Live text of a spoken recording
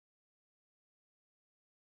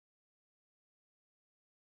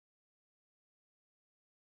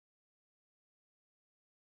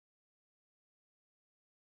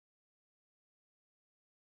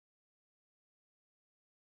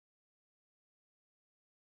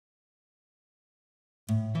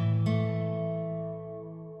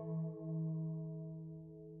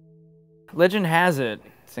Legend has it,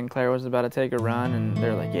 Sinclair was about to take a run, and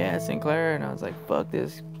they're like, yeah, Sinclair, and I was like, fuck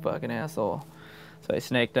this fucking asshole. So I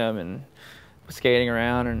snaked him and was skating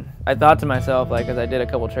around, and I thought to myself, like, cause I did a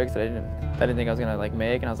couple tricks that I didn't think I was gonna like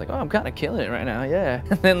make, and I was like, oh, I'm kind of killing it right now, yeah.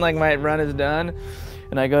 And then like my run is done,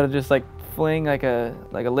 and I go to just like fling like a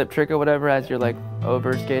lip trick or whatever as you're like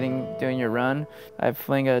over skating doing your run. I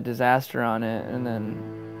fling a disaster on it, and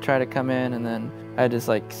then try to come in, and then I just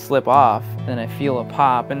like slip off, and I feel a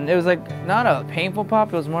pop, and it was like not a painful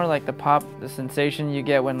pop, it was more like the pop, the sensation you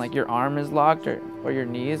get when like your arm is locked or your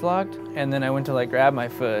knee is locked. And then I went to like grab my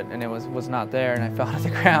foot, and it was not there, and I fell to the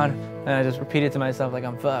ground, and I just repeated to myself like,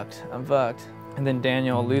 I'm fucked, I'm fucked. And then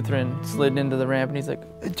Daniel Lutheran slid into the ramp, and he's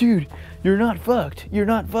like, dude, you're not fucked, you're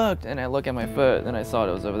not fucked. And I look at my foot, and I saw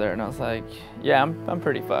it was over there, and I was like, yeah, I'm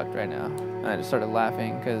pretty fucked right now. And I just started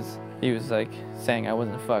laughing because he was like saying I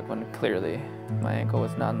wasn't fucked when clearly my ankle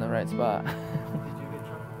was not in the right spot.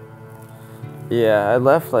 Yeah, I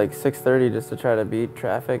left like 6:30 just to try to beat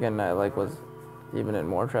traffic, and I like was even in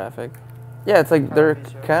more traffic. Yeah, it's like they're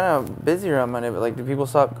kind of busier on Monday, but like do people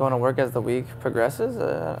stop going to work as the week progresses?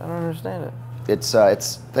 I don't understand it. It's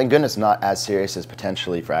thank goodness not as serious as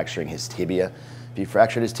potentially fracturing his tibia. If he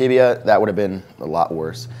fractured his tibia, that would have been a lot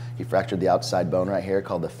worse. He fractured the outside bone right here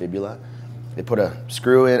called the fibula. They put a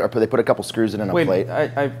screw in, or they put a couple screws in a plate. Wait,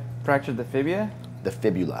 I fractured the fibia? The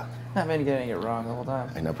fibula. I've been getting it wrong the whole time.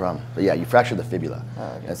 Hey, no problem. But yeah, you fractured the fibula. Oh,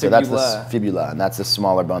 okay. And so that's the fibula, and that's the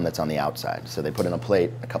smaller bone that's on the outside. So they put in a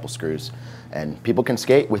plate, a couple screws, and people can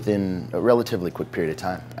skate within a relatively quick period of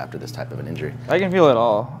time after this type of an injury. I can feel it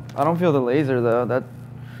all. I don't feel the laser though.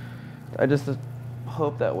 I just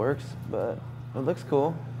hope that works, but it looks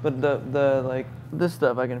cool. But the like this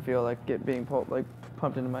stuff I can feel like being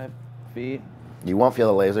pumped into my feet. You won't feel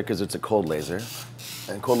the laser because it's a cold laser,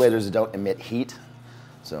 and cold lasers don't emit heat.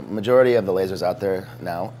 So majority of the lasers out there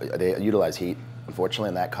now, they utilize heat, unfortunately,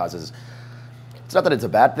 and that causes, it's not that it's a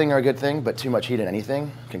bad thing or a good thing, but too much heat in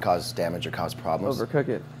anything can cause damage or cause problems. Overcook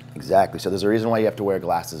it. Exactly, so there's a reason why you have to wear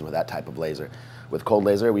glasses with that type of laser. With cold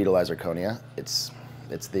laser, we utilize zirconia. It's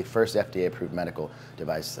the first FDA-approved medical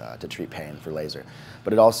device to treat pain for laser.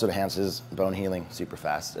 But it also enhances bone healing super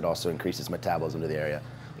fast. It also increases metabolism to the area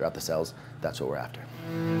throughout the cells. That's what we're after.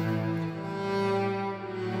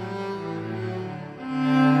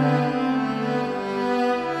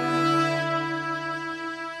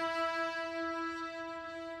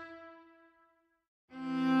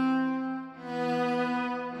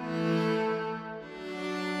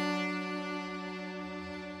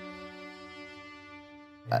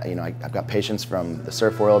 You know, I've got patients from the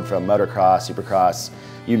surf world, from motocross, supercross,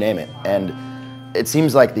 you name it. And it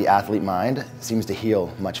seems like the athlete mind seems to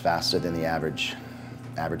heal much faster than the average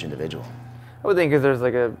individual. I would think because there's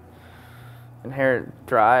like a inherent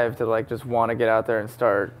drive to like just want to get out there and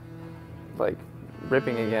start like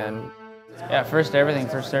ripping again. Yeah, first everything,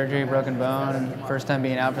 first surgery, broken bone, first time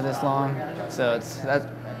being out for this long. So it's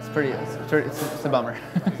a bummer.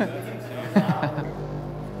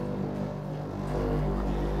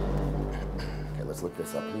 Let's look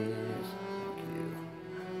this up, please. Thank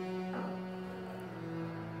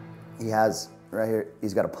you. He has, right here,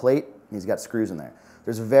 he's got a plate, and he's got screws in there.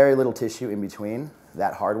 There's very little tissue in between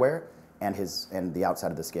that hardware and the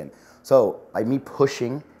outside of the skin. So by me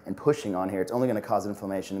pushing and pushing on here, it's only gonna cause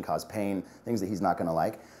inflammation, cause pain, things that he's not gonna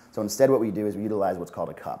like. So instead what we do is we utilize what's called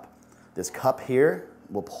a cup. This cup here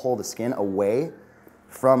will pull the skin away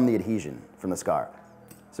from the adhesion, from the scar.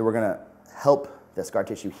 So we're gonna help the scar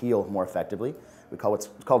tissue heal more effectively. We call what's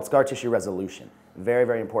called scar tissue resolution. Very,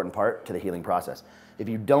 very important part to the healing process. If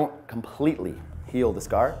you don't completely heal the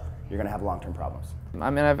scar, you're gonna have long-term problems. I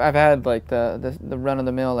mean, I've had like the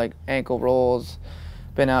run-of-the-mill like ankle rolls,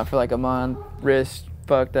 been out for like a month, wrist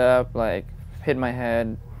fucked up, like hit my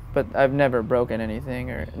head, but I've never broken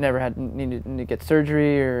anything or never needed to get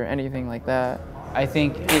surgery or anything like that. I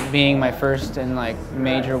think it being my first and like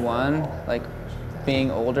major one, like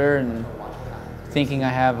being older and thinking I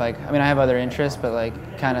have like, I mean I have other interests, but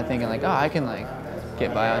like kind of thinking like, oh, I can like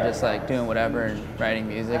get by on just like doing whatever and writing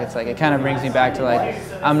music. It's like, it kind of brings me back to like,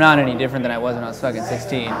 I'm not any different than I was when I was fucking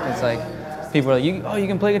 16. It's like, people are like, you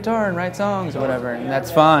can play guitar and write songs or whatever, and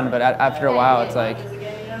that's fun, but after a while it's like,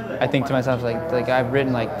 I think to myself like I've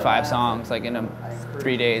written like 5 songs like in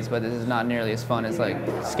 3 days, but this is not nearly as fun as like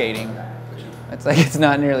skating. It's like, it's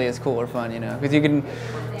not nearly as cool or fun, you know, because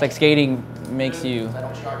it's like skating makes you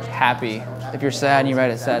happy. If you're sad and you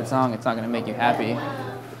write a sad song, it's not gonna make you happy.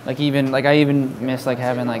 I even miss like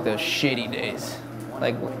having like those shitty days.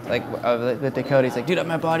 Like with Dakota, he's like, dude,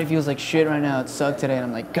 my body feels like shit right now. It sucked today, and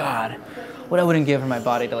I'm like, God, what I wouldn't give for my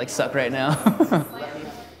body to like suck right now.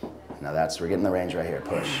 Now Now we're getting the range right here.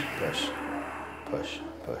 Push, push, push,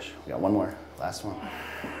 push. We got one more, last one.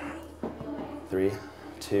 3,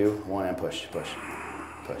 2, 1, and push, push,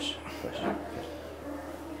 push, push. Good.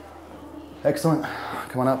 Excellent.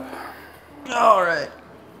 Come on up. All right.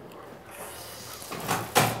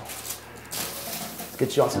 Let's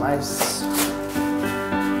get you on some ice.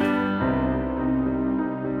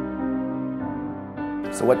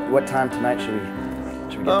 So what time tonight should we get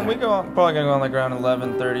there? We probably gonna go on like around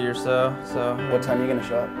 11:30 or so. So What time are you gonna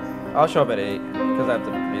show up? I'll show up at 8 because I have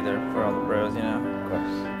to be there for all the bros, you know. Of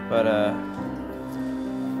course. But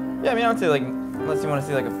yeah, I mean, I would say like unless you want to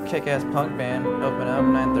see like a kick-ass punk band open up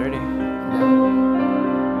 9:30.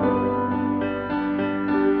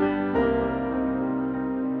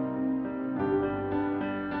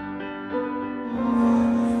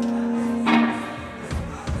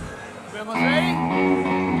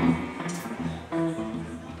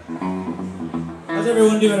 How's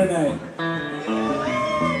everyone doing tonight? I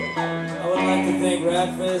would like to thank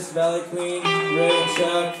Radfist, Valley Queen, Ray, and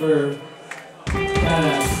Chuck for kind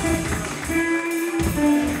of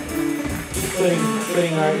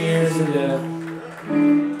putting our ears into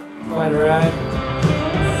quite a ride.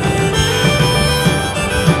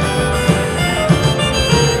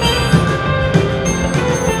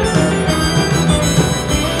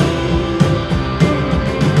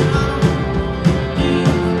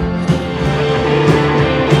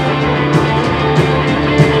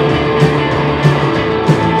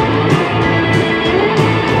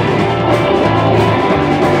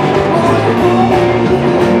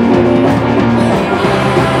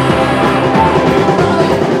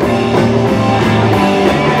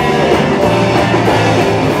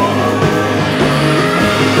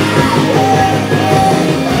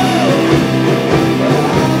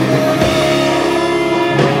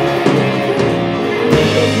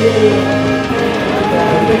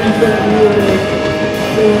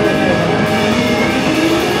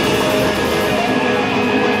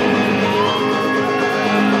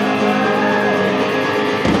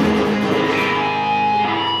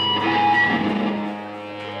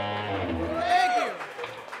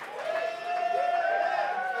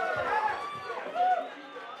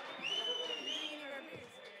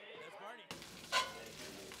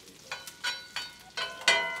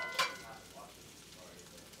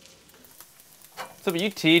 What's up,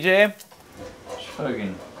 you TJ?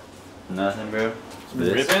 Fucking nothing, bro.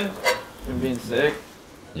 Ripping? Been being sick?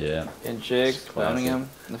 Yeah. Getting chicks, Classic. pounding him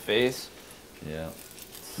in the face. Yeah.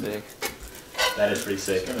 Sick. That is pretty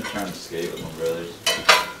sick. I'm gonna try and skate with my brothers.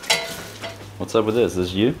 What's up with this? Is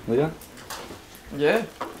this you, Leon? Yeah.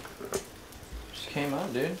 Just came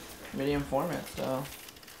up, dude. Medium format, so.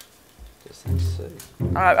 This thing's sick.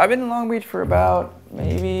 I've been in Long Beach for about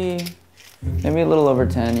maybe a little over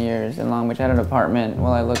 10 years in Long Beach. I had an apartment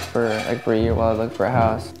while I looked for, like for a year while I looked for a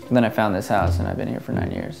house. And then I found this house and I've been here for 9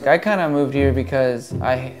 years. I kind of moved here because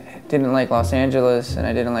I didn't like Los Angeles and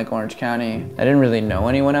I didn't like Orange County. I didn't really know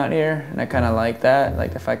anyone out here and I kind of liked that,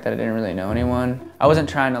 like the fact that I didn't really know anyone. I wasn't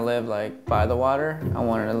trying to live like by the water. I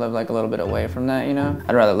wanted to live like a little bit away from that, you know?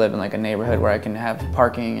 I'd rather live in like a neighborhood where I can have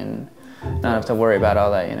parking and not have to worry about all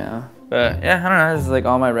that, you know? But yeah, I don't know, this is like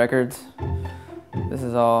all my records. This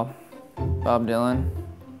is all Bob Dylan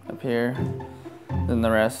up here. Then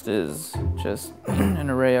the rest is just an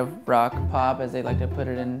array of rock pop, as they like to put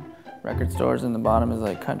it in record stores. And the bottom is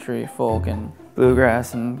like country, folk, and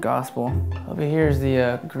bluegrass and gospel. Over here is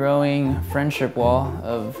the growing friendship wall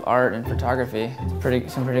of art and photography.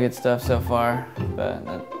 It's some pretty good stuff so far, but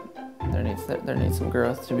there needs some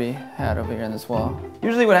growth to be had over here on this wall.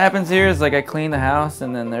 Usually what happens here is like I clean the house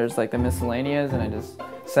and then there's like the miscellaneous and I just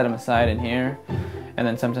set them aside in here. And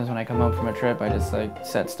then sometimes when I come home from a trip, I just like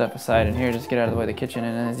set stuff aside in here, just get out of the way of the kitchen.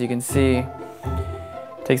 And as you can see,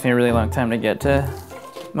 it takes me a really long time to get to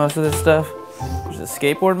most of this stuff. There's a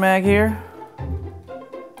skateboard mag here.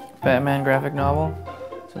 Batman graphic novel.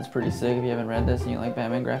 This one's pretty sick. If you haven't read this and you like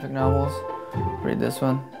Batman graphic novels, read this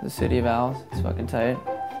one, The City of Owls. It's fucking tight.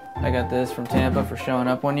 I got this from Tampa for showing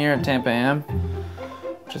up one year at Tampa Am,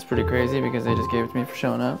 which is pretty crazy because they just gave it to me for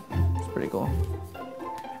showing up. It's pretty cool.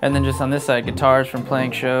 And then just on this side, guitars from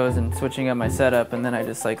playing shows and switching up my setup, and then I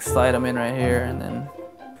just like slide them in right here, and then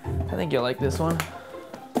I think you'll like this one.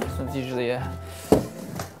 This one's usually a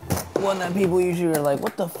one that people usually are like,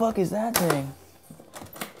 what the fuck is that thing?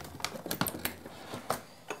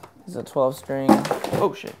 This is a 12-string,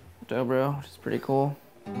 oh shit, dobro, which is pretty cool.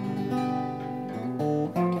 I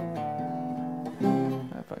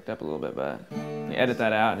fucked up a little bit, but you edit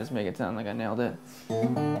that out and just make it sound like I nailed it.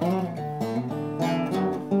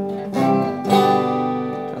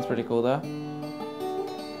 Pretty cool though.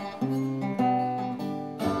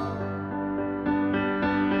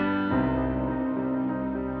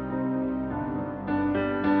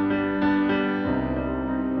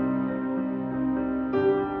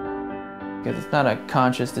 because it's not a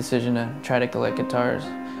conscious decision to try to collect guitars.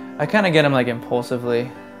 I kind of get them like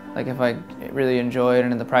impulsively, like if I really enjoy it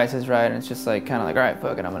and the price is right, and it's just like kind of like, all right,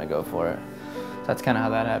 fuck it, I'm gonna go for it. So that's kind of how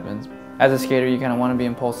that happens. As a skater, you kind of want to be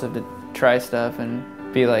impulsive to try stuff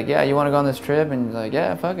and be like, yeah, you want to go on this trip, and you're like,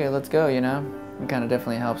 yeah, fuck it, let's go, you know? It kind of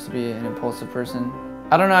definitely helps to be an impulsive person.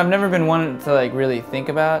 I don't know, I've never been one to like really think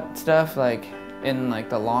about stuff like in like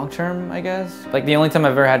the long term, I guess. Like the only time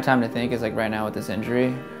I've ever had time to think is like right now with this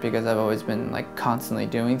injury, because I've always been like constantly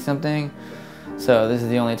doing something. So this is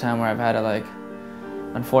the only time where I've had to like,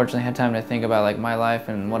 unfortunately had time to think about like my life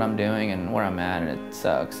and what I'm doing and where I'm at, and it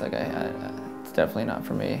sucks. Like it's definitely not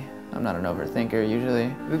for me. I'm not an overthinker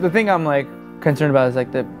usually. The thing I'm like concerned about is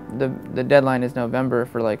like the deadline is November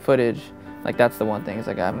for like footage. Like that's the one thing, is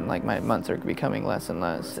like I'm like my months are becoming less and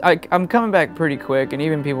less. I'm coming back pretty quick, and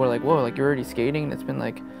even people are like, whoa, like you're already skating and it's been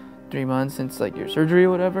like 3 months since like your surgery or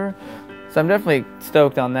whatever. So I'm definitely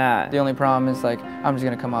stoked on that. The only problem is like I'm just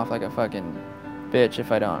gonna come off like a fucking bitch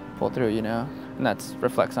if I don't pull through, you know? And that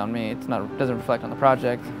reflects on me. It doesn't reflect on the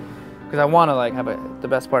project, because I want to like have the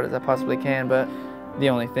best part as I possibly can, but the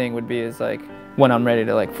only thing would be is like when I'm ready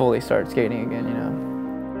to like fully start skating again, you know?